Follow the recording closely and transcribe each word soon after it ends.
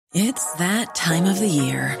It's that time of the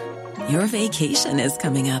year. Your vacation is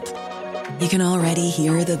coming up. You can already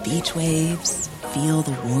hear the beach waves, feel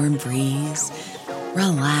the warm breeze,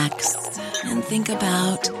 relax, and think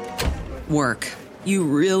about work. You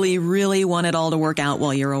really, really want it all to work out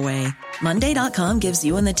while you're away. Monday.com gives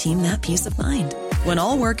you and the team that peace of mind. When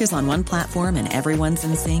all work is on one platform and everyone's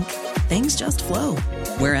in sync, things just flow.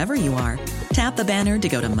 Wherever you are, tap the banner to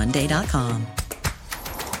go to Monday.com.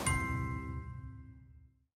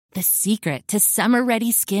 The secret to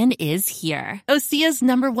summer-ready skin is here. Osea's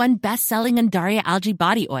 #1 best-selling Undaria Algae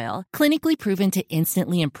Body Oil, clinically proven to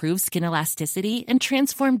instantly improve skin elasticity and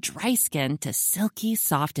transform dry skin to silky,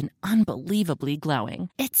 soft, and unbelievably glowing.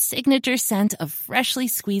 Its signature scent of freshly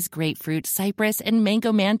squeezed grapefruit, cypress, and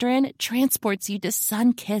mango mandarin transports you to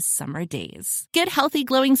sun-kissed summer days. Get healthy,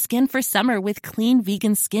 glowing skin for summer with clean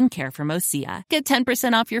vegan skincare from Osea. Get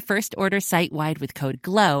 10% off your first order site-wide with code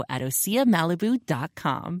GLOW at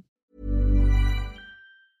OseaMalibu.com.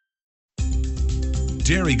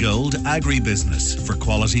 Dairygold Agribusiness for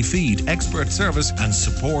quality feed, expert service and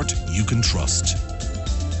support you can trust.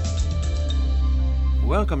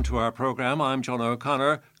 Welcome to our programme. I'm John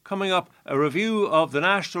O'Connor. Coming up, a review of the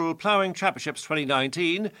National Ploughing Championships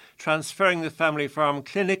 2019, Transferring the Family Farm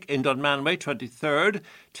Clinic in Dunmanway 23rd,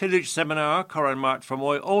 Tillage Seminar, Corranmart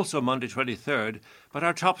Fermoy, also Monday 23rd. But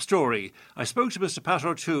our top story, I spoke to Mr Pat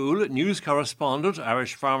O'Toole, news correspondent,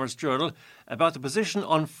 Irish Farmers Journal, about the position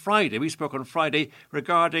on Friday, we spoke on Friday,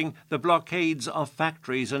 regarding the blockades of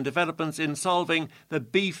factories and developments in solving the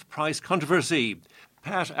beef price controversy.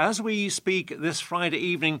 Pat, as we speak this Friday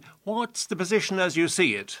evening, what's the position as you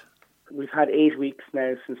see it? We've had 8 weeks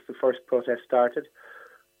now since the first protest started.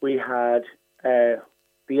 We had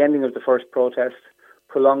the ending of the first protest,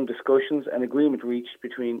 prolonged discussions, and agreement reached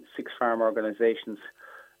between 6 farm organisations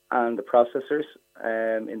and the processors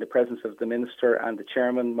in the presence of the Minister and the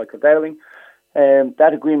Chairman, Michael Dowling.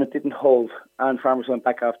 That agreement didn't hold and farmers went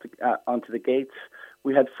back onto the gates.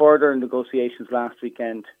 We had further negotiations last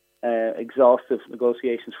weekend, exhaustive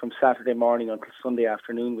negotiations from Saturday morning until Sunday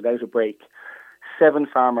afternoon without a break. 7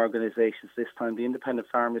 farm organisations this time, the Independent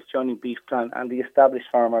Farmers, Joining Beef Plan and the established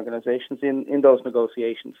farm organisations in those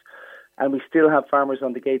negotiations. And we still have farmers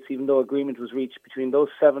on the gates, even though agreement was reached between those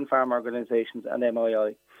 7 farm organisations and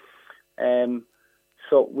MII.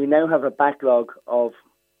 So we now have a backlog of,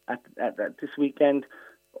 at this weekend,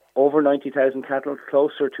 over 90,000 cattle,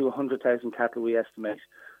 closer to 100,000 cattle we estimate.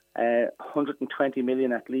 120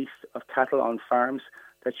 million at least of cattle on farms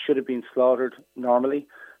that should have been slaughtered normally.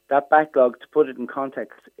 That backlog, to put it in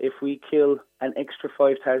context, if we kill an extra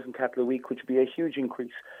 5,000 cattle a week, which would be a huge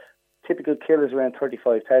increase, typical kill is around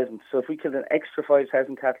 35,000. So if we killed an extra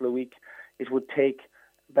 5,000 cattle a week, it would take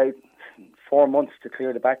about 4 months to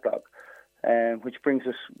clear the backlog, which brings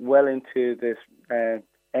us well into this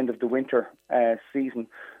end of the winter season.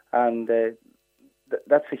 And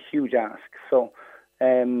that's a huge ask. So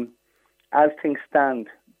as things stand,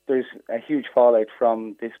 there's a huge fallout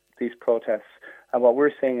from these protests. And what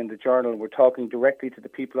we're saying in the Journal, we're talking directly to the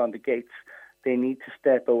people on the gates. They need to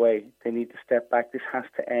step away. They need to step back. This has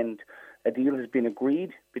to end. A deal has been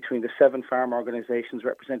agreed between the 7 farm organisations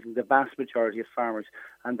representing the vast majority of farmers,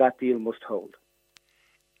 and that deal must hold.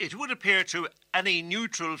 It would appear to any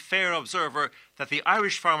neutral, fair observer that the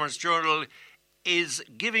Irish Farmers Journal is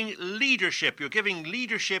giving leadership. You're giving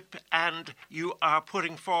leadership and you are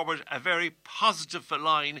putting forward a very positive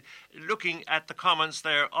line. Looking at the comments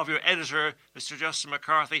there of your editor, Mr Justin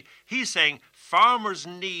McCarthy, he's saying farmers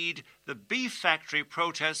need the beef factory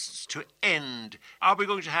protests to end. Are we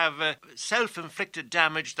going to have self-inflicted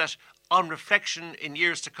damage that, on reflection in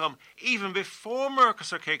years to come, even before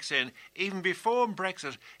Mercosur kicks in, even before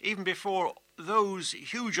Brexit, even before those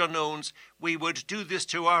huge unknowns, we would do this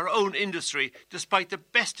to our own industry, despite the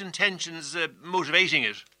best intentions motivating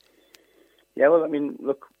it? Yeah, well, I mean,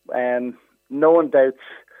 look, no one doubts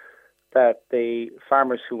that the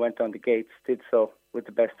farmers who went on the gates did so with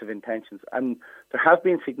the best of intentions. And there have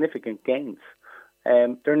been significant gains.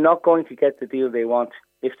 They're not going to get the deal they want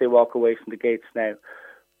if they walk away from the gates now.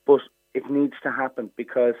 But it needs to happen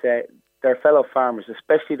because their fellow farmers,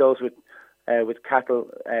 especially those with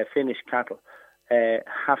cattle, finished cattle,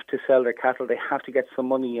 have to sell their cattle. They have to get some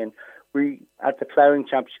money in. We, at the Ploughing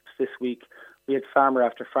Championships this week, we had farmer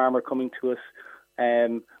after farmer coming to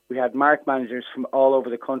us. We had market managers from all over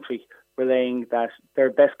the country relaying that their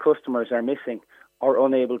best customers are missing or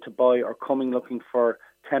unable to buy or coming looking for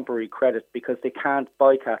temporary credit because they can't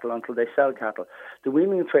buy cattle until they sell cattle. The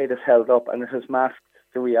wheeling trade has held up and it has masked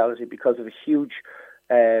the reality because of a huge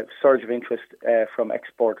surge of interest from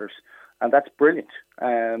exporters. And that's brilliant.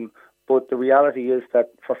 But the reality is that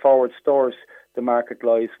for forward stores, the market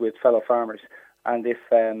lies with fellow farmers. And if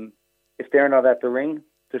they're not at the ring,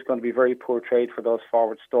 there's going to be very poor trade for those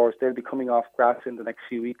forward stores. They'll be coming off grass in the next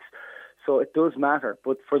few weeks. So it does matter.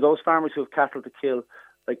 But for those farmers who have cattle to kill,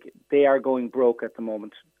 they are going broke at the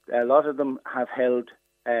moment. A lot of them have held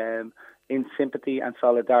in sympathy and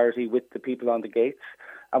solidarity with the people on the gates.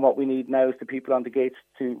 And what we need now is the people on the gates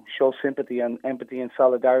to show sympathy and empathy and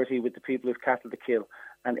solidarity with the people who have cattle to kill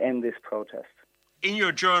and end this protest. In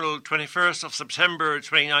your journal, 21st of September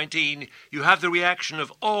 2019, you have the reaction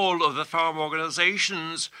of all of the farm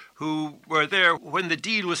organisations who were there when the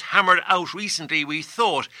deal was hammered out recently, we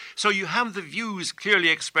thought. So you have the views clearly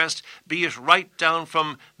expressed, be it right down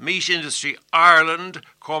from Meat Industry Ireland,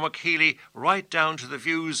 Cormac Healy, right down to the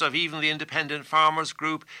views of even the Independent Farmers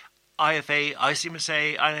Group, IFA,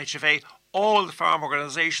 ICMSA, INHFA, all the farm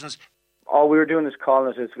organisations. All we're doing is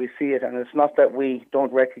calling it as we see it, and it's not that we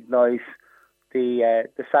don't recognise the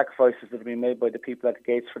sacrifices that have been made by the people at the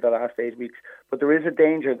gates for the last 8 weeks. But there is a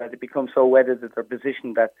danger that it becomes so wedded to their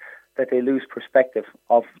position that they lose perspective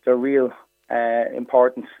of the real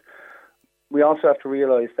importance. We also have to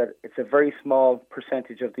realise that it's a very small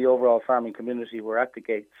percentage of the overall farming community who are at the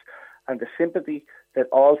gates. And the sympathy that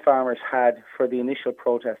all farmers had for the initial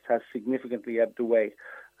protest has significantly ebbed away.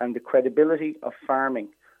 And the credibility of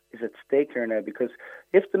farming is at stake here now, because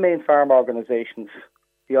if the main farm organisations,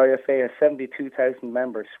 the IFA has 72,000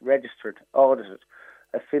 members registered, audited,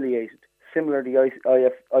 affiliated. Similarly,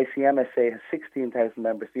 ICMSA has 16,000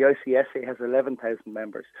 members. The ICSA has 11,000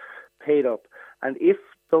 members paid up. And if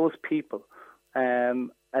those people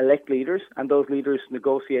elect leaders and those leaders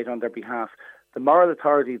negotiate on their behalf, the moral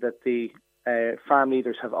authority that the farm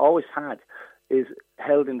leaders have always had is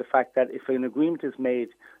held in the fact that if an agreement is made,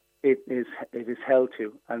 it is held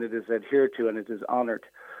to, and it is adhered to, and it is honoured.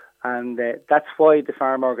 And that's why the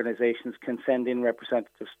farm organisations can send in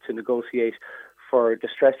representatives to negotiate for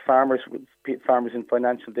distressed farmers, farmers in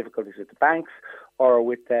financial difficulties with the banks, or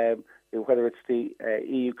with whether it's the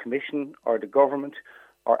EU Commission or the government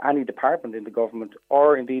or any department in the government,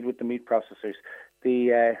 or indeed with the meat processors.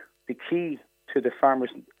 The key to the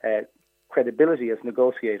farmers' credibility as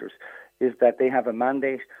negotiators is that they have a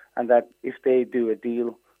mandate, and that if they do a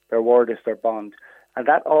deal, their word is their bond. And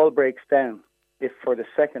that all breaks down if for the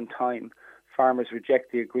second time farmers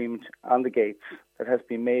reject the agreement on the gates that has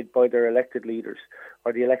been made by their elected leaders,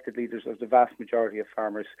 or the elected leaders of the vast majority of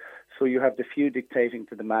farmers. So you have the few dictating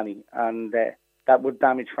to the many, and that would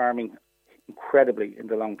damage farming incredibly in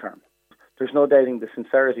the long term. There's no doubting the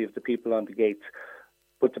sincerity of the people on the gates,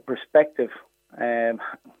 but the perspective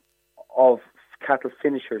of cattle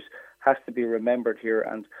finishers has to be remembered here,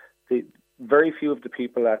 and the very few of the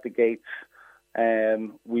people at the gates,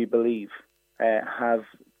 we believe, have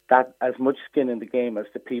that as much skin in the game as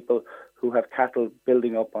the people who have cattle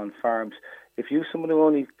building up on farms. If you're someone who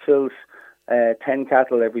only kills 10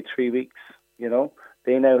 cattle every 3 weeks, they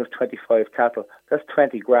now have 25 cattle. That's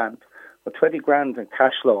 20 grand. But 20 grand in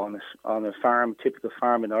cash flow on a farm, typical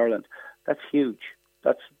farm in Ireland, that's huge.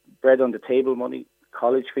 That's bread on the table money,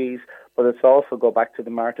 college fees, but it's also go back to the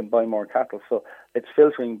mart and buy more cattle. So it's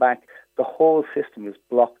filtering back. The whole system is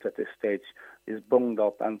blocked at this stage, is bunged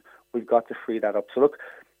up, and we've got to free that up. So look,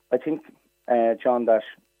 I think, John, that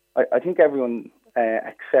I think everyone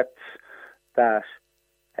accepts that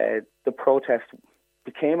the protest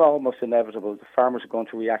became almost inevitable. The farmers are going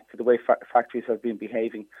to react to the way factories have been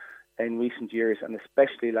behaving in recent years, and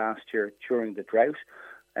especially last year during the drought,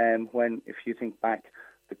 when, if you think back,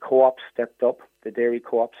 the co-ops stepped up, the dairy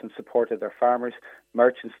co-ops, and supported their farmers.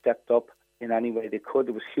 Merchants stepped up in any way they could.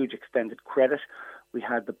 There was huge extended credit. We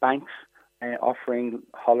had the banks offering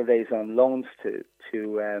holidays on loans to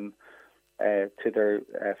their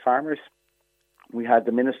farmers. We had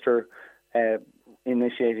the minister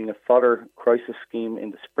initiating a fodder crisis scheme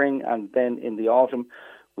in the spring, and then in the autumn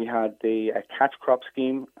we had the catch crop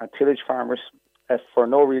scheme. Tillage farmers, for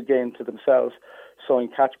no real gain to themselves, sowing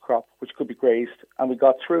catch crop which could be grazed, and we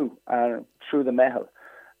got through the Mehel,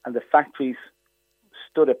 and the factories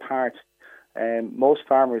stood apart. Most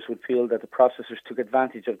farmers would feel that the processors took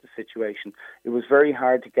advantage of the situation. It was very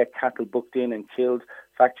hard to get cattle booked in and killed.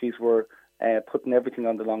 Factories were putting everything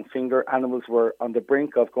on the long finger. Animals were on the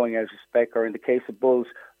brink of going out of spec, or in the case of bulls,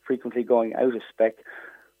 frequently going out of spec.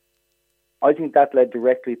 I think that led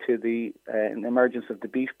directly to the emergence of the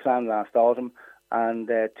beef plan last autumn, and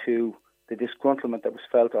to the disgruntlement that was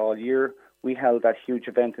felt all year. We held that huge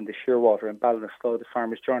event in the Shearwater in Ballinasloe, the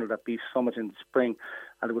Farmers' Journal, that beef summit in the spring,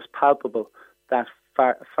 and it was palpable that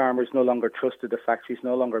farmers no longer trusted the factories,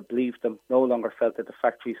 no longer believed them, no longer felt that the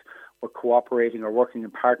factories were cooperating or working in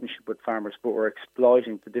partnership with farmers, but were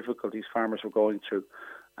exploiting the difficulties farmers were going through.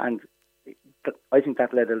 And I think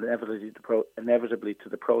that led inevitably to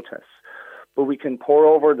the protests. But we can pour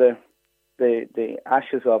over the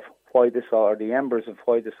ashes of why this all, or the embers of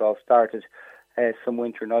why this all started some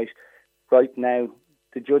winter night. Right now,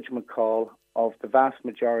 the judgment call of the vast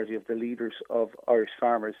majority of the leaders of Irish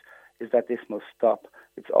farmers is that this must stop.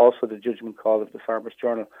 It's also the judgment call of the Farmers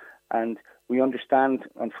Journal. And we understand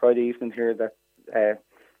on Friday evening here that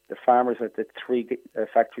the farmers at the three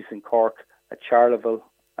factories in Cork, at Charleville,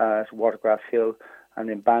 at Watergrass Hill and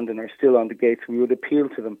in Bandon are still on the gates. We would appeal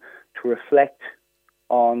to them to reflect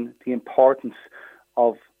on the importance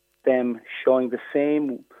of them showing the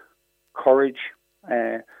same courage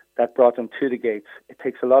that brought them to the gates. It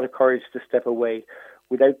takes a lot of courage to step away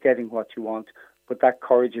without getting what you want, but that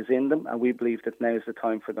courage is in them, and we believe that now is the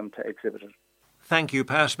time for them to exhibit it. Thank you,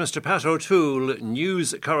 Pat. Mr. Pat O'Toole,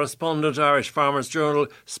 news correspondent, Irish Farmers Journal,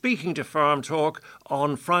 speaking to Farm Talk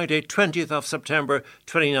on Friday, 20th of September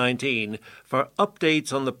 2019. For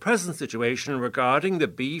updates on the present situation regarding the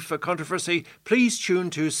beef controversy, please tune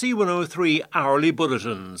to C103 hourly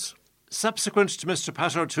bulletins. Subsequent to Mr.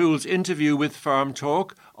 Pat O'Toole's interview with Farm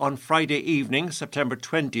Talk on Friday evening, September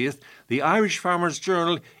 20th, the Irish Farmers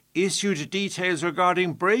Journal issued details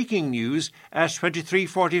regarding breaking news at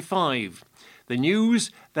 23:45. The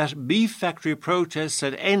news that beef factory protests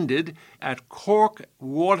had ended at Cork,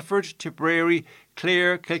 Waterford, Tipperary,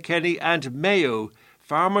 Clare, Kilkenny and Mayo.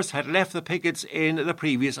 Farmers had left the pickets in the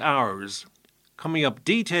previous hours. Coming up,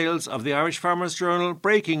 details of the Irish Farmers Journal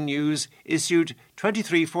breaking news issued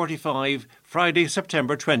 23:45 Friday,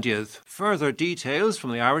 September 20th. Further details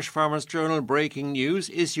from the Irish Farmers Journal breaking news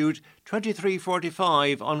issued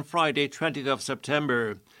 23:45 on Friday, 20th of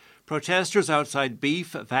September. Protesters outside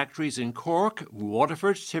beef factories in Cork,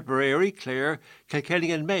 Waterford, Tipperary, Clare,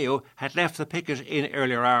 Kilkenny and Mayo had left the picket in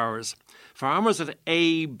earlier hours. Farmers at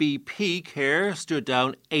ABP Care stood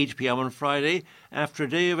down 8 p.m. on Friday after a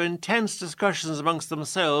day of intense discussions amongst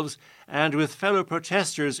themselves and with fellow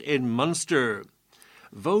protesters in Munster.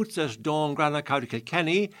 Votes at Dawngrana, County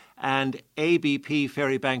Kilkenny and ABP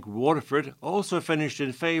Ferrybank, Waterford also finished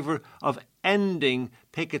in favour of ending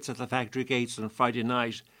pickets at the factory gates on Friday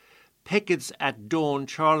night. Pickets at Dawn,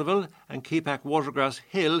 Charleville and Keepack, Watergrass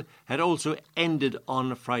Hill had also ended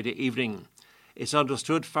on Friday evening. It's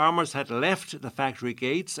understood farmers had left the factory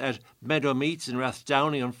gates at Meadow Meats in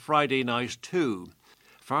Rathdowney on Friday night too.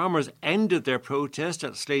 Farmers ended their protest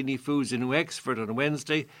at Slaney Foods in Wexford on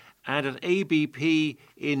Wednesday and at ABP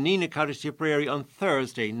in Nenagh, County Tipperary on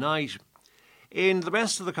Thursday night. In the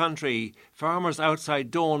rest of the country, farmers outside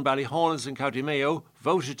Dawn, Ballyhaunis in County Mayo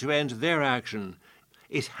voted to end their action.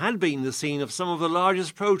 It had been the scene of some of the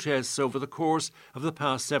largest protests over the course of the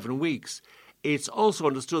past 7 weeks. It's also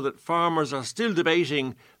understood that farmers are still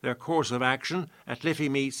debating their course of action at Liffey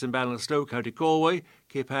Meats in Ballinasloe, County Galway,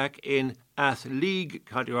 Keepack in Athleague,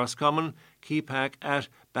 County Roscommon, Keepack at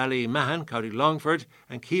Ballymahan, County Longford,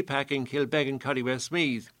 and Keepack in Kilbeggan, County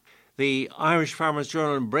Westmeath. The Irish Farmers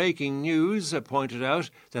Journal breaking news pointed out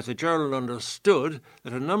that the journal understood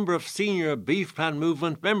that a number of senior beef plant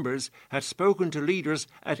movement members had spoken to leaders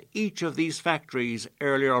at each of these factories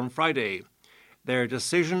earlier on Friday. Their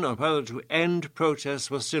decision on whether to end protests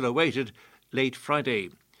was still awaited late Friday.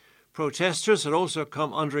 Protesters had also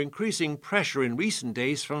come under increasing pressure in recent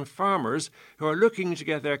days from farmers who are looking to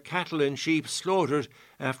get their cattle and sheep slaughtered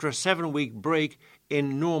after a 7-week break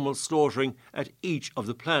in normal slaughtering at each of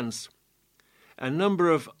the plants. A number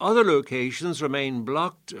of other locations remain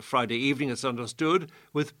blocked Friday evening, it's understood,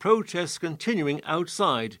 with protests continuing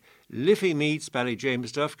outside Liffey Meats,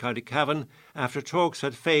 Ballyjamestuff, County Cavan, after talks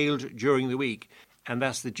had failed during the week. And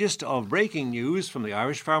that's the gist of breaking news from the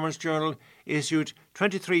Irish Farmers Journal, issued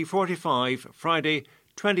 23:45 Friday,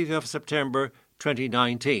 20th of September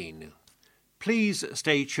 2019. Please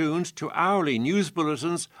stay tuned to hourly news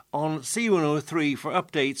bulletins on C103 for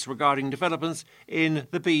updates regarding developments in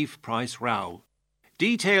the beef price row.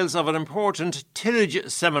 Details of an important tillage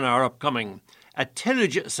seminar upcoming. A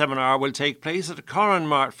tillage seminar will take place at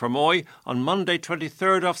Coranmart, Fermoy on Monday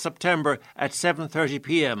 23rd of September at 7:30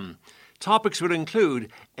 p.m. Topics will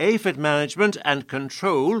include aphid management and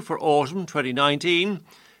control for autumn 2019.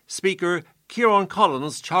 Speaker Kieran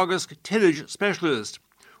Collins, Teagasc Tillage Specialist.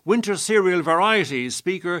 Winter cereal varieties.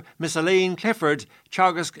 Speaker Miss Elaine Clifford,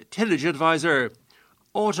 Teagasc Tillage Advisor.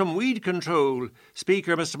 Autumn weed control.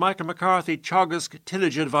 Speaker Mr Michael McCarthy, Teagasc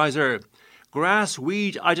Tillage Advisor. Grass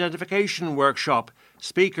weed identification workshop.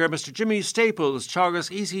 Speaker Mr Jimmy Staples,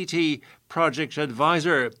 Teagasc ECT Project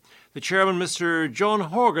Advisor. The Chairman Mr John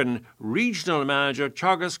Horgan, Regional Manager,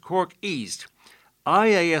 Teagasc Cork East.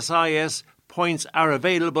 IASIS points are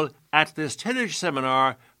available at this tillage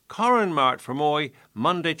seminar, Corran Mart, Fermoy,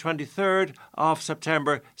 Monday 23rd of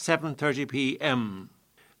September, 7:30 p.m.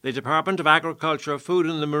 The Department of Agriculture, Food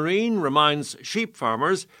and the Marine reminds sheep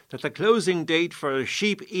farmers that the closing date for a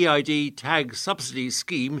sheep EID tag subsidy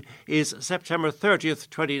scheme is September 30th,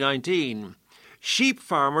 2019. Sheep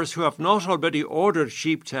farmers who have not already ordered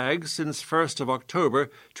sheep tags since 1st of October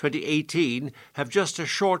 2018 have just a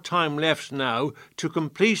short time left now to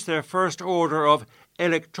complete their first order of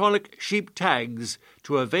electronic sheep tags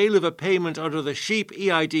to avail of a payment under the sheep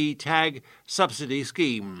EID tag subsidy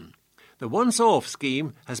scheme. The once-off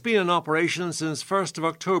scheme has been in operation since 1st of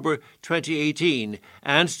October 2018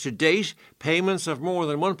 and to date payments of more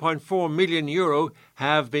than €1.4 million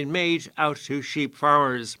have been made out to sheep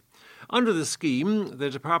farmers. Under the scheme, the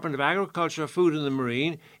Department of Agriculture, Food and the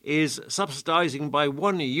Marine is subsidising by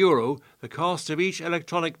 €1 the cost of each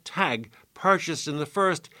electronic tag purchased in the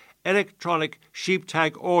first electronic sheep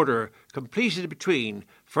tag order completed between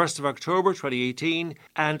 1st of October 2018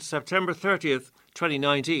 and September 30th,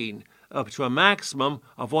 2019. Up to a maximum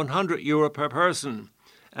of €100 per person.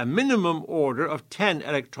 A minimum order of 10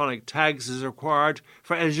 electronic tags is required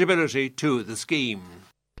for eligibility to the scheme.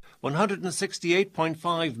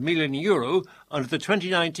 €168.5 million under the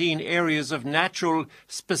 2019 Areas of Natural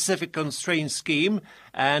Specific Constraint Scheme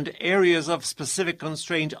and Areas of Specific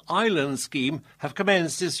Constraint Island Scheme have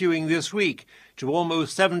commenced issuing this week to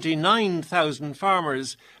almost 79,000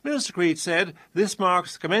 farmers. Minister Creed said this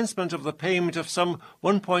marks the commencement of the payment of some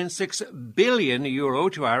 €1.6 billion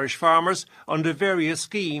to Irish farmers under various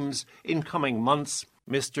schemes in coming months.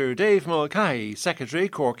 Mr Dave Mulcahy, Secretary,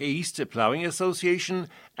 Cork East Ploughing Association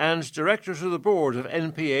and Director to the Board of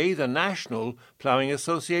NPA, the National Ploughing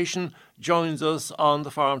Association, joins us on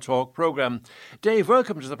the Farm Talk programme. Dave,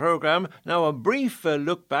 welcome to the programme. Now a brief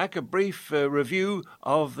look back, a brief review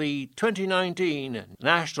of the 2019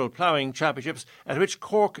 National Ploughing Championships at which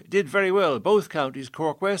Cork did very well, both counties,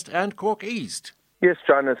 Cork West and Cork East. Yes,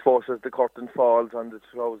 John, as far as the curtain falls on the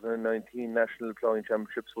 2019 National Ploughing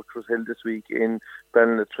Championships, which was held this week in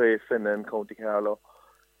Ballinatrefen and County Carlow.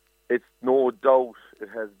 It's no doubt it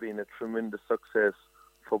has been a tremendous success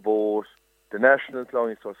for both the National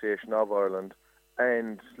Ploughing Association of Ireland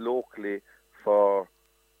and locally for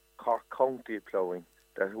Cork County Ploughing,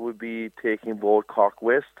 that would be taking both Cork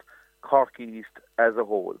West, Cork East as a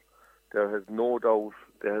whole. There has no doubt,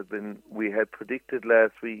 we had predicted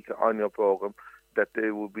last week on your programme that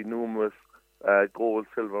there will be numerous gold,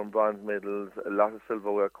 silver and bronze medals, a lot of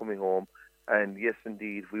silverware coming home. And yes,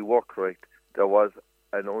 indeed, we were correct. There was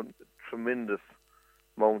a tremendous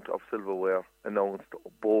amount of silverware announced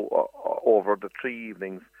over the 3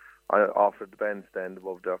 evenings after the bandstand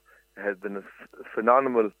above there. It has been a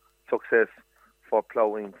phenomenal success for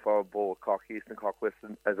ploughing for both Cork East and Cork West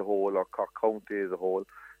as a whole, or Cork County as a whole.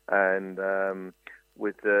 And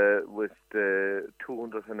with the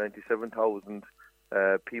 297,000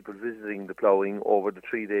 people visiting the ploughing over the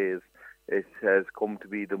 3 days, it has come to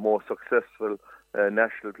be the most successful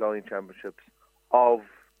National Ploughing Championships of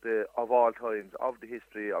all times, of the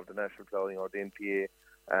history of the National Ploughing or the NPA.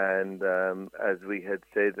 And as we had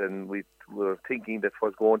said, and we were thinking that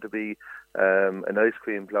was going to be an ice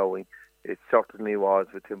cream ploughing, it certainly was,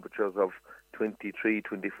 with temperatures of 23,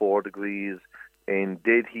 24 degrees in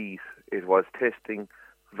dead heat. It was testing,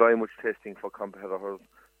 very much testing for competitors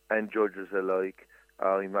and judges alike.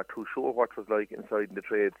 I'm not too sure what it was like inside the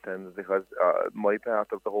trade stands, because my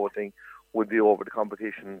part of the whole thing would be over the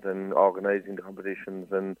competitions and organising the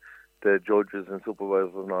competitions and the judges and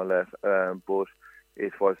supervisors and all that. But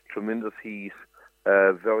it was tremendous heat,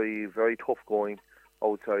 very, very tough going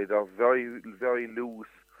outside. There, very, very loose,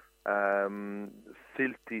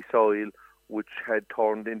 silty soil, which had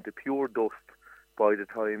turned into pure dust by the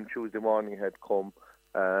time Tuesday morning had come.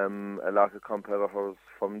 A lot of competitors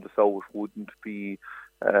from the south wouldn't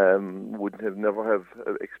have never have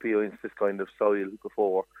experienced this kind of soil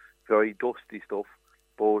before. Very dusty stuff,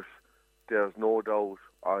 but there's no doubt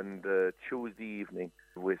on the Tuesday evening,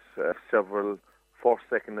 with several first,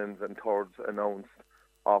 second and thirds announced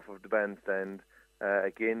off of the bandstand,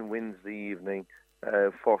 again Wednesday evening,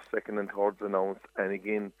 first, second and thirds announced, and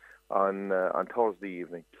again on Thursday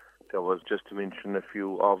evening. There was, just to mention a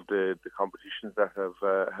few of the competitions that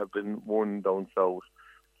have been won down south.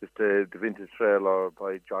 Just the vintage trailer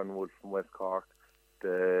by John Wood from West Cork,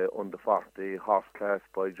 the under 40 horse class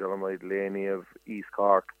by Jeremiah Delaney of East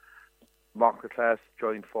Cork. Marker class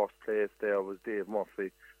joined first place. There was Dave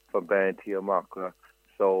Murphy from Banty or Marker.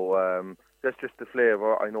 So that's just the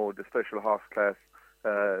flavour. I know the special horse class,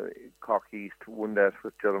 Cork East won that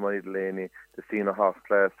with Jeremiah Delaney. The senior horse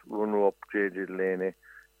class runner-up JJ Delaney.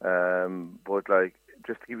 But like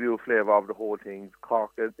just to give you a flavour of the whole thing,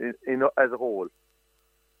 Cork as a whole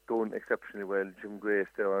done exceptionally well. Jim Grace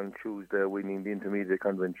there on Tuesday winning the intermediate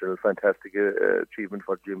conventional. Fantastic achievement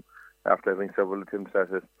for Jim after having several attempts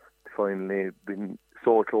at it. Finally been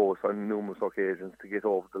so close on numerous occasions to get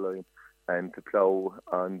over the line and to plough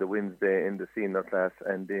on the Wednesday in the senior class,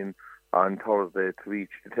 and then on Thursday to reach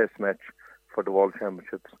the test match for the World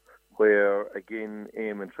Championships, where again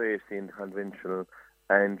Eamon Tracy in the conventional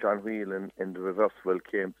and John Whelan in the reversible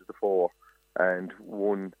came to the fore and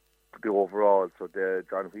won the overall. So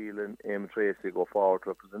John Whelan, Eamon Tracy go forward to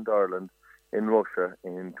represent Ireland in Russia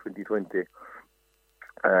in 2020.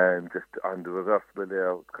 And just on the reversible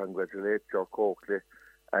there, congratulate Joe Coakley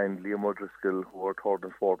and Liam O'Driscoll, who were third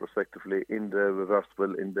and fourth respectively in the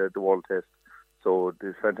reversible in the World Test. So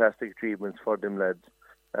there's fantastic achievements for them lads,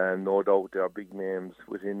 and no doubt they are big names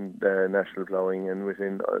within the national ploughing and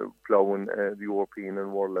within ploughing the European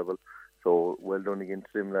and world level. So well done again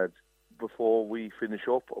to them lads. Before we finish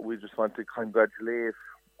up, we just want to congratulate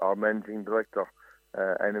our managing director,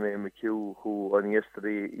 Anna May McHugh, who on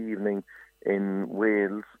yesterday evening in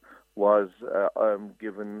Wales was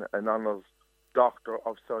given an Honours Doctor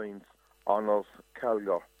of Science, Honours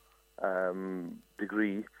Calgary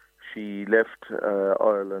degree. She left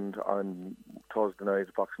Ireland on Thursday night,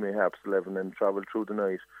 approximately 11:30, and travelled through the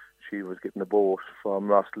night. She was getting a boat from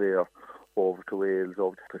Rosslare over to Wales,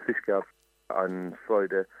 over to Fishguard on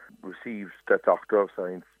Friday, received that Doctor of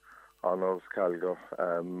Science, Honours Calgary,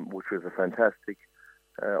 which was a fantastic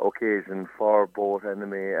occasion for both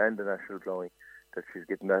NMA and the national ploughing, that she's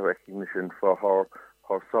getting that recognition for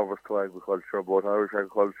her service to agriculture, both Irish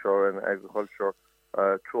agriculture and agriculture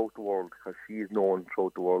throughout the world, because she is known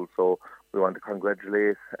throughout the world. So we want to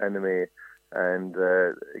congratulate NMA and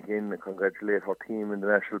again congratulate her team in the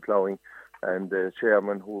national ploughing, and the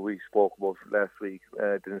chairman who we spoke about last week,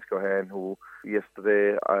 Dennis Cohan, who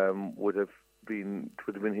yesterday would have been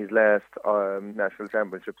his last national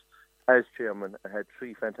championships as chairman, and had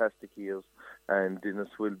 3 fantastic years, and Dennis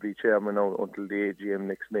will be chairman now until the AGM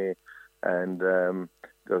next May. And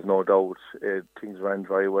there's no doubt things ran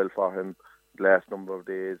very well for him the last number of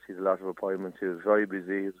days. He had a lot of appointments, he was very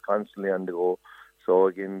busy, he was constantly on the go. So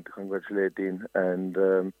again, to congratulate Dean, and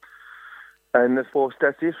I suppose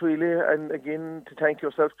that's it really. And again, to thank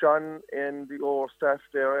yourself, John, and your staff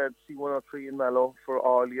there at C103 in Mallow for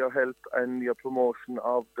all your help and your promotion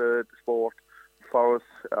of the sport for us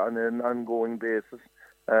on an ongoing basis.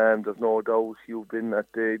 There's no doubt you've been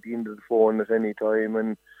at the end of the phone at any time,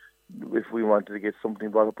 and if we wanted to get something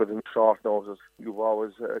brought up at a short notice, you've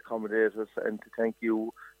always accommodated us, and to thank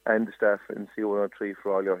you and the staff in C103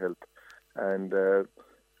 for all your help. And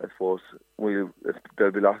I suppose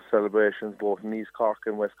there'll be lots of celebrations both in East Cork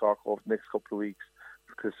and West Cork over the next couple of weeks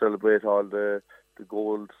to celebrate all the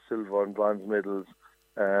gold, silver and bronze medals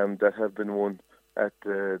that have been won at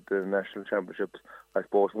the national championships. I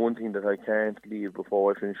suppose one thing that I can't leave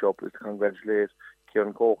before I finish up is to congratulate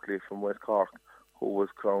Kieran Coakley from West Cork, who was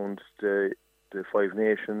crowned the Five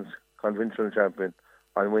Nations conventional champion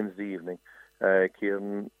on Wednesday evening.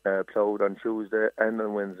 Kieran ploughed on Tuesday and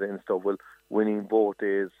on Wednesday in Stubble, winning both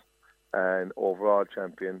days, and overall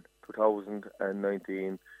champion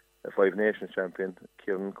 2019 Five Nations champion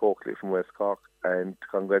Kieran Coakley from West Cork. And to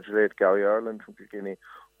congratulate Gary Ireland from Kilkenny,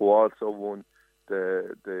 who also won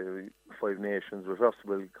the Five Nations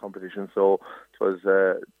reversible competition. So it was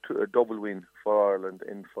a double win for Ireland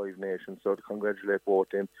in Five Nations. So to congratulate both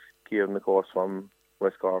them, Kieran of course from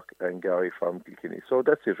West Cork and Gary from Kilkenny. So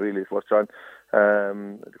that's it really for John.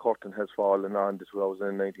 The curtain has fallen on the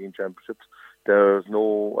 2019 championships. There's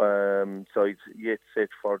no sides yet set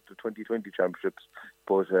for the 2020 championships,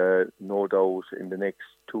 but no doubt in the next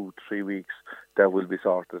 2-3 weeks that will be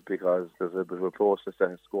sorted, because there's a bit of a process that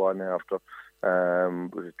has to go on after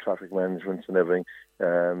with the traffic management and everything.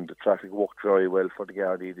 The traffic worked very well for the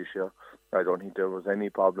Gardaí this year. I don't think there was any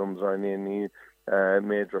problems or any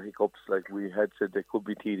major hiccups. Like we had said, there could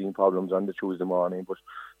be teething problems on the Tuesday morning, but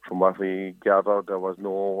from what we gathered, there was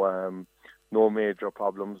no major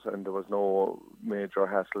problems, and there was no major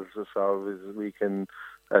hassles as far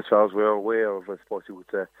as we're aware of, I suppose you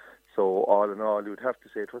would say. So all in all, you would have to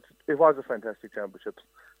say it was a fantastic championships.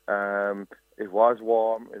 It was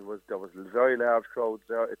warm. There was very large crowds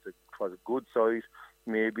there. It was a good size.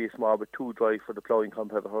 Maybe a small bit too dry for the ploughing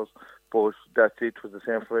competitors, but that's it. It was the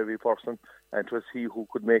same for every person, and it was he who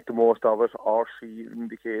could make the most of it, or she in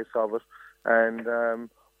the case of it. And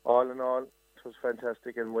all in all, it was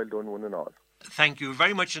fantastic and well done, one and all. Thank you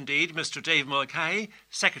very much indeed, Mr. Dave Mulcahy,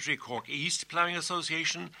 Secretary Cork East Ploughing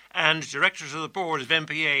Association and Director to the Board of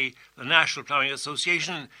MPA, the National Ploughing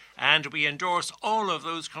Association, and we endorse all of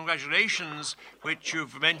those congratulations which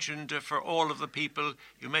you've mentioned for all of the people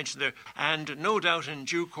you mentioned there. And no doubt in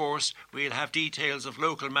due course we'll have details of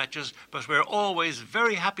local matches, but we're always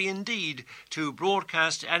very happy indeed to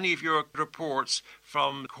broadcast any of your reports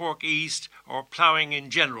from Cork East or ploughing in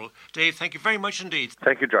general. Dave, thank you very much indeed.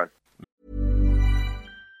 Thank you, John.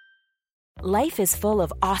 Life is full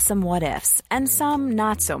of awesome what-ifs, and some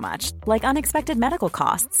not so much, like unexpected medical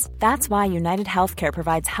costs. That's why United Healthcare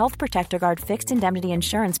provides Health Protector Guard fixed indemnity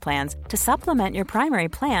insurance plans to supplement your primary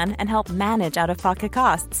plan and help manage out-of-pocket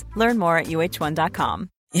costs. Learn more at uh1.com.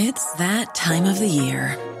 It's that time of the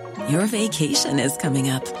year. Your vacation is coming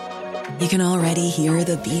up. You can already hear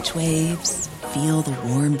the beach waves, feel the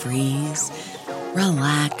warm breeze,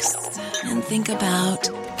 relax, and think about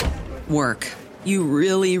work. You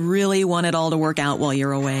really, really want it all to work out while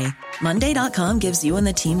you're away. Monday.com gives you and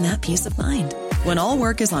the team that peace of mind. When all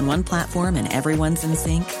work is on one platform and everyone's in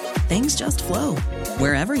sync, things just flow.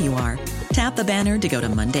 Wherever you are, tap the banner to go to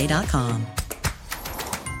Monday.com.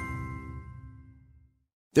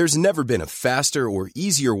 There's never been a faster or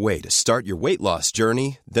easier way to start your weight loss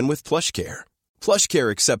journey than with PlushCare. PlushCare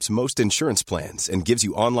accepts most insurance plans and gives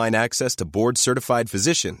you online access to board-certified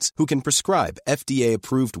physicians who can prescribe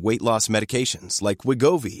FDA-approved weight loss medications like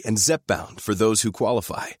Wegovy and Zepbound for those who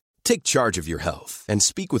qualify. Take charge of your health and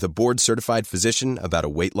speak with a board-certified physician about a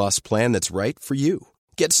weight loss plan that's right for you.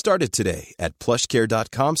 Get started today at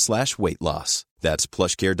plushcare.com/weight-loss. That's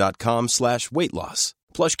plushcare.com/weight-loss.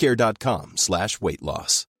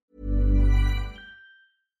 plushcare.com/weight-loss.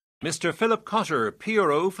 Mr. Philip Cotter,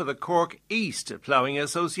 PRO for the Cork East Ploughing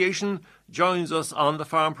Association, joins us on the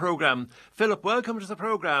Farm Programme. Philip, welcome to the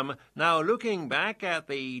programme. Now, looking back at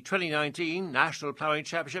the 2019 National Ploughing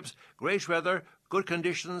Championships, great weather, good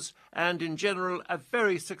conditions, and in general, a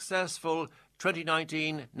very successful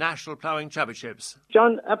 2019 National Ploughing Championships.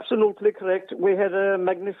 John, absolutely correct. We had a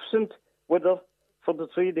magnificent weather for the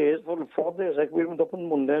 3 days, for the 4 days. Like we went up on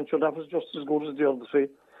Monday, and sure that was just as good as the other three.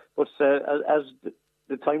 But as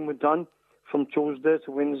the time went on, from Tuesday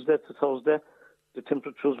to Wednesday to Thursday, the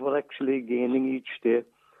temperatures were actually gaining each day.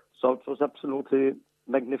 So it was absolutely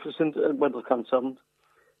magnificent weather concerned.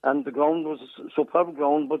 And the ground was superb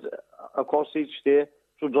ground, but of course each day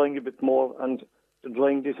it was drying a bit more, and the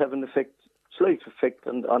drying did have an effect, slight effect,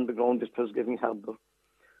 and on the ground it was getting harder.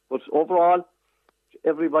 But overall,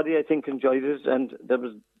 everybody I think enjoyed it, and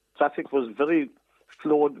traffic was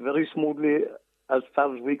flowed very smoothly as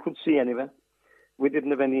far as we could see anyway. We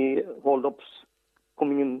didn't have any hold-ups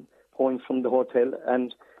coming in, going from the hotel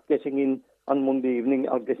and getting in on Monday evening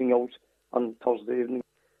or getting out on Thursday evening.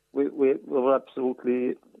 We were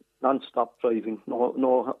absolutely non-stop driving,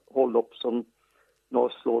 no hold-ups and no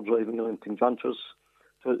slow driving or anything. John,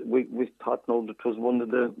 we thought now that it was one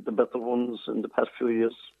of the better ones in the past few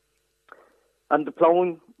years. And the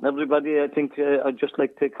ploughing, everybody, I think I'd just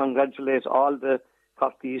like to congratulate all the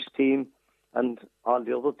Cork East team and all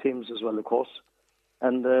the other teams as well, of course.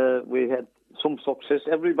 And we had some success.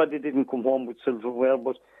 Everybody didn't come home with silverware,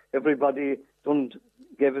 but everybody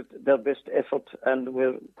gave it their best effort, and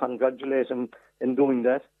we congratulate them in doing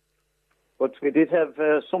that. But we did have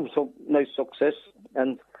some nice success,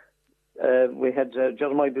 and we had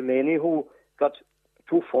Jeremiah Delaney, who got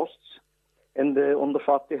 2 firsts in the under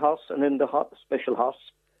 40 horse and in the special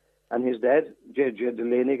horse, and his dad, J.J.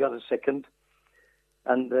 Delaney, got a second,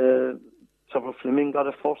 and Trevor Fleming got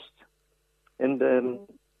a first in the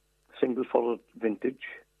single forward vintage.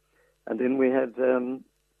 And then we had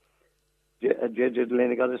J.J.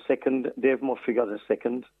 Delaney got a second, Dave Murphy got a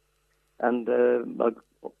second, and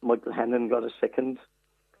Michael Hannon got a second,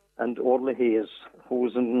 and Orla Hayes, who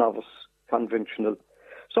was in novice conventional.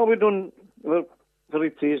 So we're very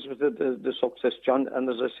pleased with the success, John, and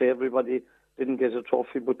as I say, everybody didn't get a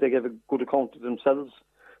trophy, but they gave a good account of themselves.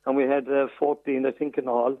 And we had 14, I think, in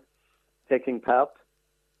all taking part.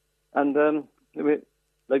 And we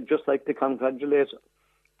just like to congratulate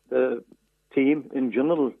the team in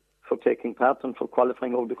general for taking part and for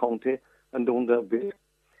qualifying out the county and doing their bit.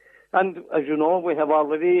 And as you know, we have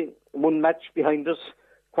already one match behind us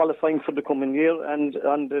qualifying for the coming year, and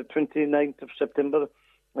on the 29th of September,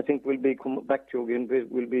 I think we'll be coming back to you again.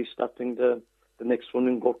 We'll be starting the next one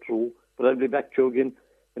and go through, but I'll be back to you again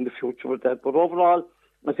in the future with that. But overall,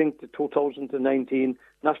 I think the 2019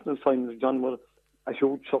 National Finals, John, were a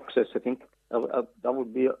huge success, I think. That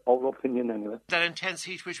would be our opinion anyway. That intense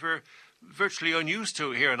heat which we're virtually unused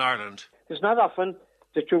to here in Ireland. It's not often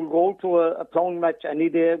that you'll go to a ploughing match any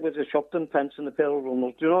day with a short and pants and a pair of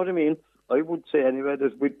runners. Do you know what I mean? I would say anyway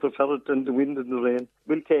that we'd prefer it than the wind and the rain.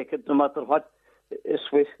 We'll take it no matter what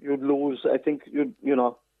sweat you'd lose. I think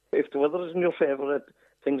if the weather is in your favour at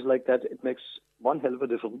things like that, it makes one hell of a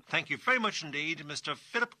difference. Thank you very much indeed, Mr.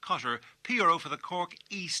 Philip Cotter, PRO for the Cork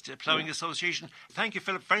East Ploughing Association. Thank you,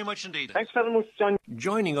 Philip, very much indeed. Thanks very much, John.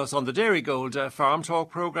 Joining us on the Dairygold Farm Talk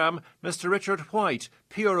programme, Mr. Richard White,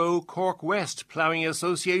 PRO Cork West Ploughing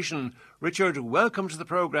Association. Richard, welcome to the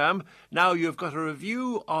programme. Now you've got a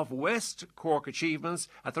review of West Cork achievements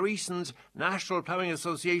at the recent National Ploughing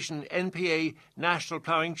Association NPA National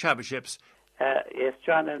Ploughing Championships. Yes,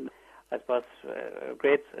 John, and I suppose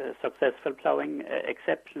great successful ploughing,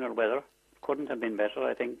 exceptional weather. Couldn't have been better.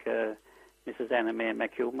 I think Mrs. Anna May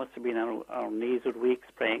McHugh must have been on our knees with weak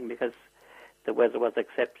spraying because the weather was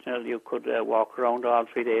exceptional. You could walk around all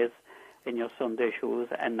 3 days in your Sunday shoes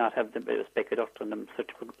and not have the speck of dust on them.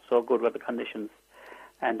 So good were the conditions,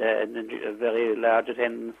 and very large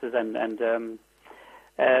attendances and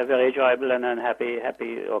very enjoyable and happy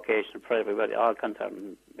occasion for everybody, all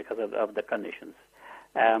concerned because of the conditions.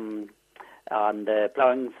 On the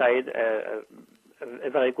ploughing side, a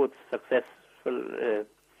very good, successful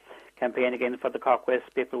campaign again for the Cork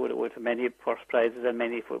West people with many first prizes and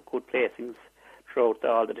many good placings throughout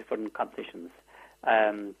all the different competitions.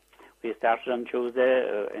 We started on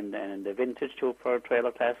Tuesday in the vintage 2-4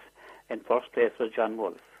 trailer class. In first place was John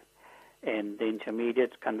Wolfe. In the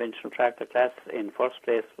intermediate conventional tractor class, in first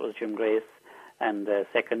place was Jim Grace, and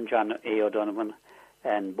second John A. O'Donovan,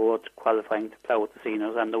 and both qualifying to plough with the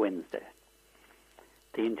seniors on the Wednesday.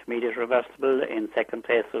 The intermediate reversible, in second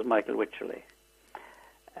place was Michael Wycherley.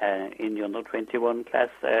 In the under 21 class,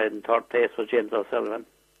 in third place was James O'Sullivan.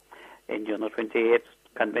 In the under 28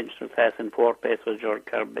 conventional class, in fourth place was George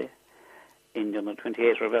Kirby. In the under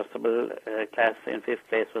 28 reversible class, in fifth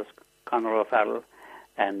place was Conor O'Farrell.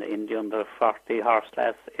 And in the under 40 horse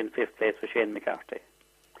class, in fifth place was Shane McCarthy.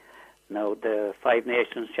 Now, the Five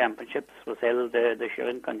Nations Championships was held this year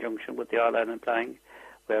in conjunction with the All-Ireland Ploughing,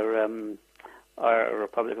 where our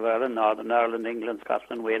Republic of Ireland, Northern Ireland, England,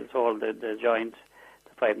 Scotland, Wales hold the joint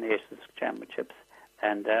Five Nations Championships.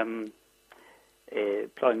 And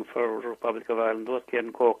ploughing for Republic of Ireland was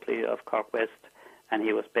Kieran Coakley of Cork West, and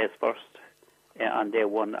he was placed first on day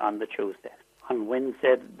one on the Tuesday. On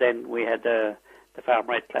Wednesday, then we had the farm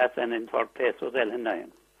right class, and in third place was Ellen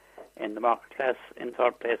Nyan. In the market class, in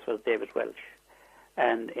third place was David Welsh.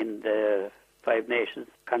 And in the Five Nations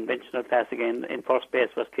conventional class again, in first place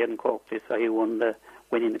was Kieran Coakley, so he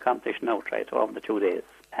winning the competition outright over the 2 days.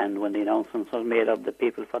 And when the announcements were made of the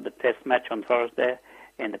people for the test match on Thursday,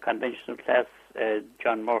 in the conventional class,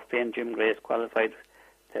 John Murphy and Jim Grace qualified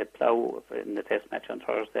to plough in the test match on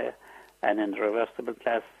Thursday. And in the reversible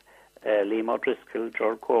class, Liam O'Driscoll,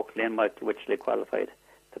 George Coakley and Michael Wycherley qualified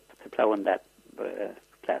to plough in that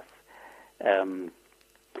class.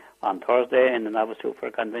 On Thursday, in the novice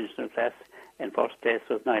 2-4 conventional class, in first place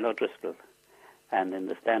was Niall O'Driscoll. And in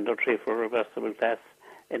the standard 3-4 reversible class,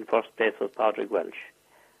 in first place was Padraig Welsh.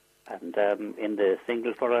 And in the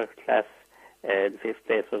single 4 class, in fifth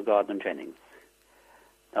place was Gordon Jennings.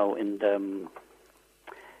 Now, in the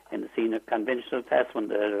senior conventional class, when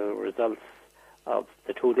the results of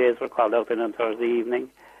the 2 days were called out on Thursday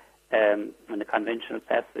evening, in the conventional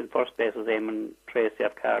class, in first place was Eamon Tracy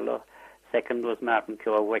of Carlow. Second was Martin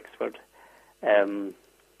Keogh of Wexford. The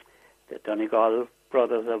Donegal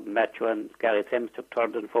brothers of Matthew and Gary Thames took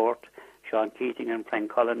third and fourth. Sean Keating and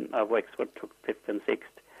Frank Cullen of Wexford took fifth and sixth.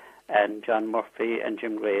 And John Murphy and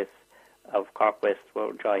Jim Grace of Cork West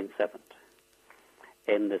were joined seventh.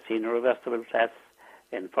 In the senior reversible class,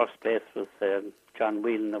 in first place was John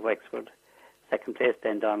Whelan of Wexford. Second place,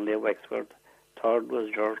 Dan Donnelly of Wexford. Third was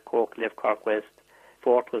George Coakley of Cork West.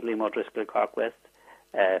 Fourth was Liam O'Driscoll of Cork West.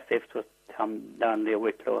 Fifth was Tom Donnelly of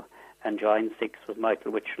Wicklow. And joined sixth was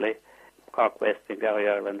Michael Wycherley, Cork West in Gary,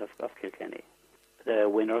 Ireland of Kilkenny. The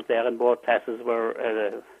winners there in both classes were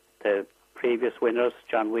the previous winners,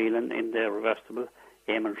 John Whelan in the reversible,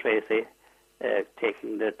 Eamon Tracy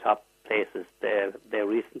taking the top places. They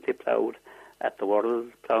recently ploughed at the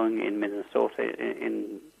World Ploughing in Minnesota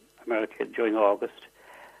in America during August,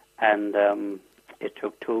 and it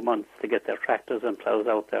took 2 months to get their tractors and ploughs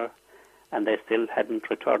out there, and they still hadn't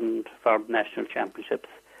returned for the national championships.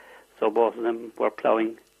 So both of them were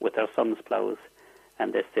ploughing with their sons' ploughs,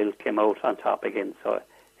 and they still came out on top again. So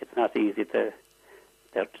it's not easy to.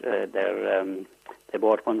 They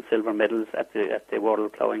both won silver medals at the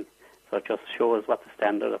World Ploughing. So it just shows what the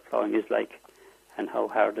standard of ploughing is like, and how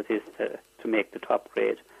hard it is to make the top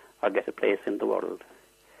grade or get a place in the world.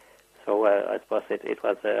 So I suppose it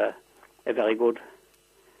was a very good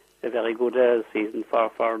season for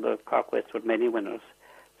the Cork West with many winners.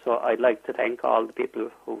 So I'd like to thank all the people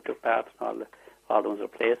who took part and all those who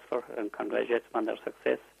placed for and congratulate them on their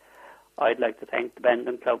success. I'd like to thank the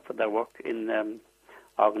Bandon Club for their work in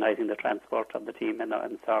organising the transport of the team and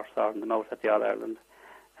sorting them out at the All-Ireland.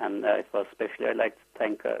 And I suppose especially I'd like to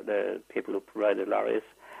thank the people who provided lorries.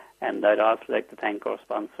 And I'd also like to thank our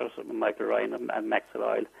sponsors, Michael Ryan and Maxwell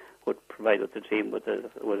Oil, who provided the team with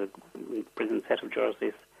a brilliant set of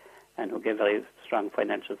jerseys and who gave very strong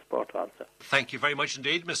financial support also. Thank you very much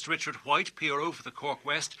indeed, Mr. Richard White, PRO for the Cork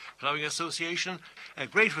West Ploughing Association. A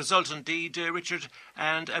great result indeed, Richard,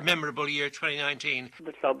 and a memorable year 2019.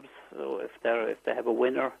 The clubs, so if they have a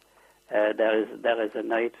winner, there is a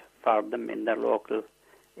night for them in their local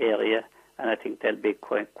area, and I think there'll be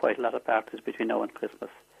quite a lot of parties between now and Christmas,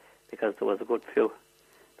 because there was a good few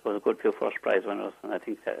first prize winners, and I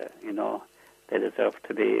think they deserve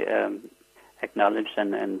to be acknowledged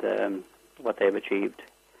and what they've achieved.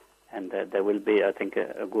 And there will be, I think,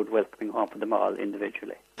 a good welcoming home for them all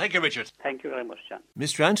individually. Thank you, Richard. Thank you very much, John.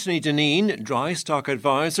 Mr. Anthony Deneen, Dry Stock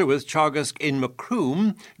Advisor with Teagasc in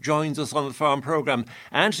Macroom, joins us on the farm programme.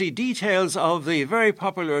 Anthony, details of the very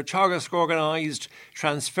popular Teagasc organised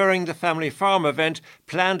Transferring the Family Farm event,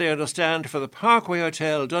 planned, I understand, for the Parkway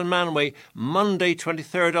Hotel, Dunmanway, Monday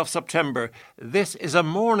 23rd of September. This is a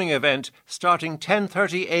morning event starting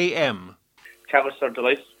 10:30 a.m. Teagasc are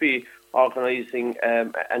delighted to be organising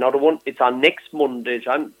another one. It's on next Monday,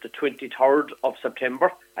 John, the 23rd of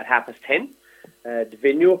September at 10:30. The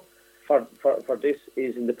venue for this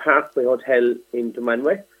is in the Parkway Hotel in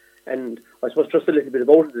Dunmanway. And I suppose just a little bit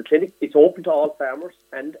about it, the clinic, it's open to all farmers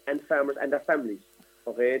and farmers and their families.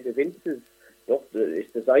 Okay, the event is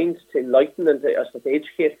it's designed to enlighten and to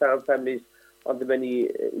educate farm families on the many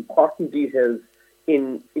important details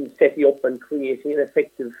in setting up and creating an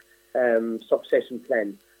effective succession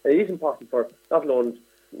plan. And it is important for not only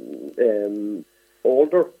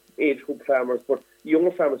older age group farmers, but younger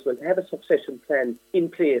farmers as well, to have a succession plan in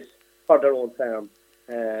place for their own farm.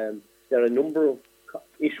 There are a number of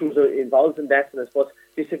issues involved in that, and I suppose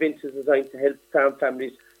this event is designed to help farm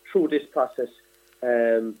families through this process.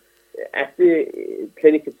 At the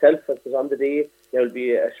clinic itself, I suppose on the day, there will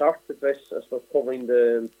be a short address, I suppose, covering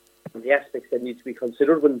the aspects that need to be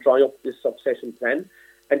considered when drawing up this succession plan.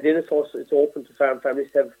 And then it's open to farm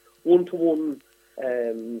families to have one-to-one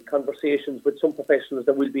conversations with some professionals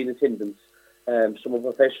that will be in attendance. Some of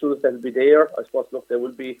the professionals that will be there, I suppose, there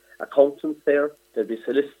will be accountants there, there'll be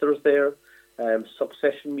solicitors there,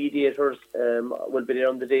 succession mediators will be there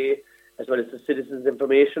on the day, as well as the citizens'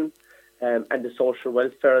 information and the social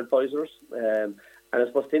welfare advisors. And I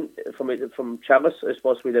suppose then, from Teagasc, I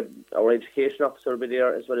suppose we'll have our education officer will be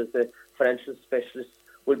there, as well as the financial specialists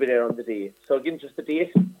will be there on the day. So again, just the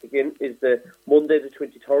date again is the Monday the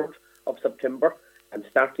 23rd of September, and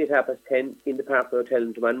starting at 10:30 in the Parkway Hotel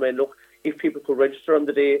in Dunmanway. And look, if people could register on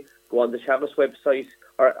the day, go on the Teagasc website,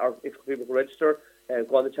 or if people could register,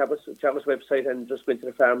 go on the Teagasc website and just go into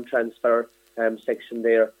the farm transfer section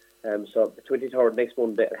there. So the 23rd, next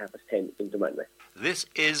Monday at 10:30 in Dunmanway. This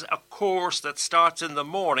is a course that starts in the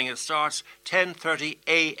morning. It starts 10:30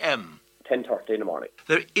 a.m. 10:30 in the morning.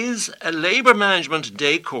 There is a labour management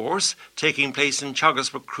day course taking place in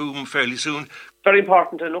Teagasc Macroom fairly soon. Very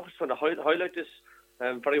important, and look, I just want to highlight this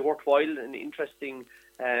very worthwhile and interesting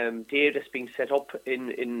day that's being set up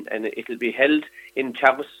and it'll be held in the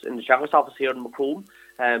Teagasc office here in Macroom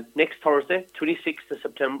next Thursday, 26th of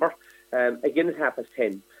September, again at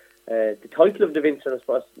 10:30. The title of the event, I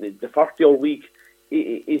suppose, the 40-hour week,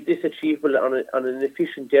 is this achievable on an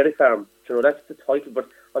efficient dairy farm? You know, that's the title, but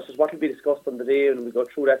I suppose what will be discussed on the day, and we go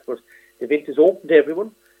through that. But the event is open to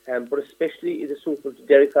everyone, but especially it is suitable to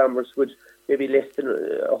dairy farmers with maybe less than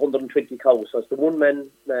 120 cows. So it's the one-man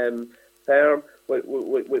farm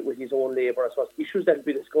with his own labour. I suppose issues that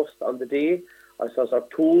will be discussed on the day, I suppose, are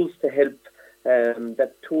tools to help,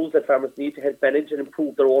 tools that farmers need to help manage and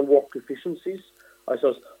improve their own work efficiencies. I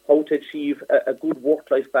suppose how to achieve a good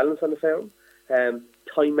work-life balance on the farm,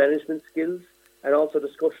 time management skills, and also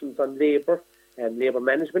discussions on labour and labour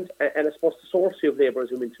management, and I suppose the sourcing of labour, as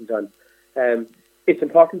you mentioned, John. It's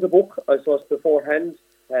important to book, I suppose, beforehand.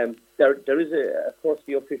 There is a course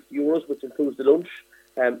fee of €50, which includes the lunch,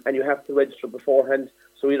 and you have to register beforehand.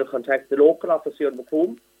 So either contact the local office here in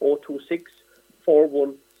Macroom, 026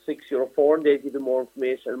 41604, and they'll give you more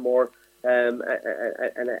information and more and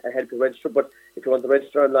help you register. But if you want to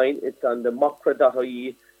register online, it's on the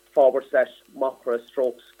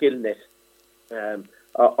mocra.ie/mocra/skillnet,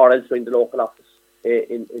 or else in the local office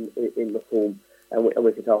in Macroom, and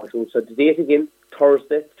we can talk through. So the date again,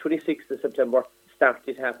 Thursday, 26th of September,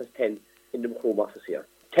 starting at 10:30 in the Macroom office here.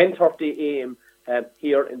 10:30 a.m.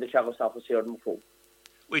 Here in the Teagasc office here in Macroom.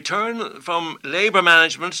 We turn from labour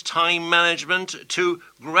management, time management, to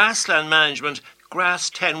grassland management. Grass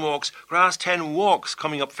 10 walks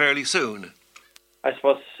coming up fairly soon. I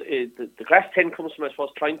suppose the Grass 10 comes from, I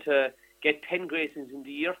suppose, trying to get 10 grazings in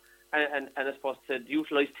the year and I suppose to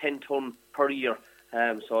utilise 10 tonne per year.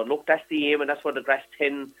 So look, that's the aim, and that's where the Grass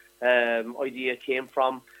 10 idea came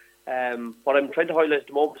from. What I'm trying to highlight at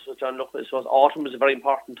the moment, so John, look, I suppose autumn is a very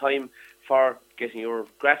important time for getting your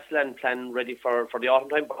grassland plan ready for the autumn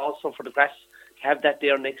time, but also for the grass to have that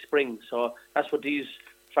there next spring. So that's what these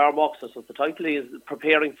farm walks, so the title is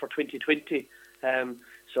preparing for 2020.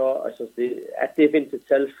 So I suppose at the event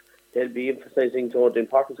itself, they'll be emphasising the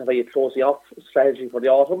importance of a closing off strategy for the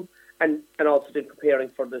autumn, and also then preparing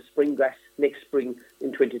for the spring grass next spring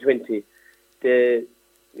in 2020.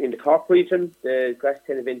 In the Cork region, the Grass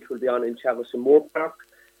 10 event will be on in Chavos and Moore Park.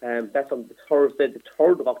 That's on Thursday, the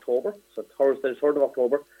 3rd of October. So Thursday, the 3rd of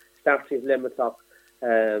October, starting at 11 o'clock.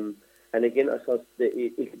 And again, I suppose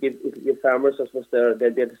it'll give farmers, I suppose they'll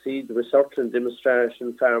be able to see the research and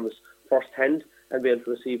demonstration farms firsthand and be able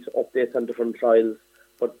to receive updates on different trials.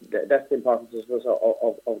 But that's the importance, I suppose,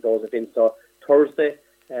 of those events. So Thursday,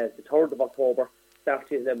 the 3rd of October,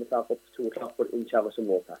 starting at 11 o'clock up to 2 o'clock, but in Chavos and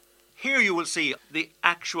Moore Park. Here you will see the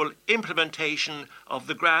actual implementation of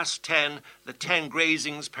the Grass 10, the 10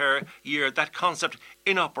 grazings per year, that concept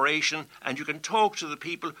in operation, and you can talk to the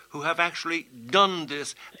people who have actually done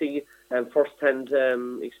this. See first-hand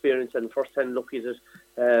experience and first-hand look at it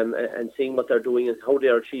and seeing what they're doing and how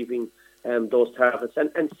they're achieving those targets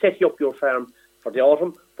and setting up your farm for the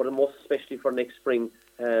autumn, but most especially for next spring.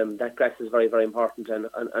 That grass is very, very important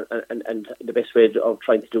and the best way of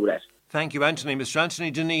trying to do that. Thank you, Anthony. Mr.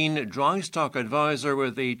 Anthony Dineen, Dry Stock Advisor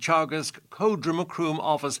with the Teagasc Codra Macroom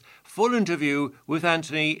office. Full interview with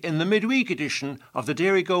Anthony in the midweek edition of the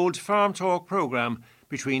Dairygold Farm Talk programme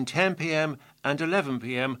between 10 p.m. and 11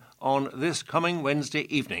 p.m. on this coming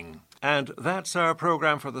Wednesday evening. And that's our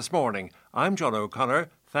programme for this morning. I'm John O'Connor.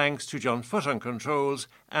 Thanks to John Foot on controls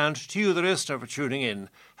and to you, the listener, for tuning in.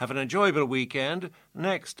 Have an enjoyable weekend.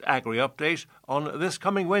 Next Agri Update on this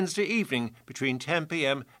coming Wednesday evening between 10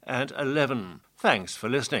 p.m. and 11. Thanks for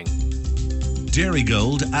listening.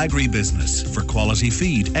 Dairygold Agribusiness for quality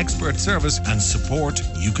feed, expert service and support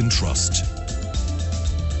you can trust.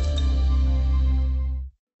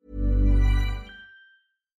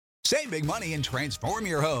 Save big money and transform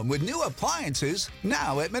your home with new appliances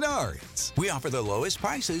now at Menards. We offer the lowest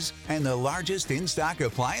prices and the largest in-stock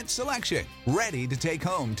appliance selection. Ready to take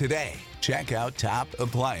home today. Check out top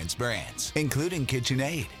appliance brands, including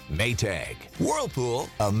KitchenAid, Maytag, Whirlpool,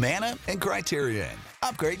 Amana, and Criterion.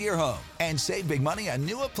 Upgrade your home and save big money on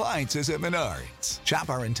new appliances at Menards. Shop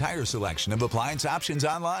our entire selection of appliance options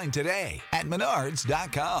online today at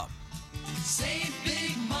menards.com. Save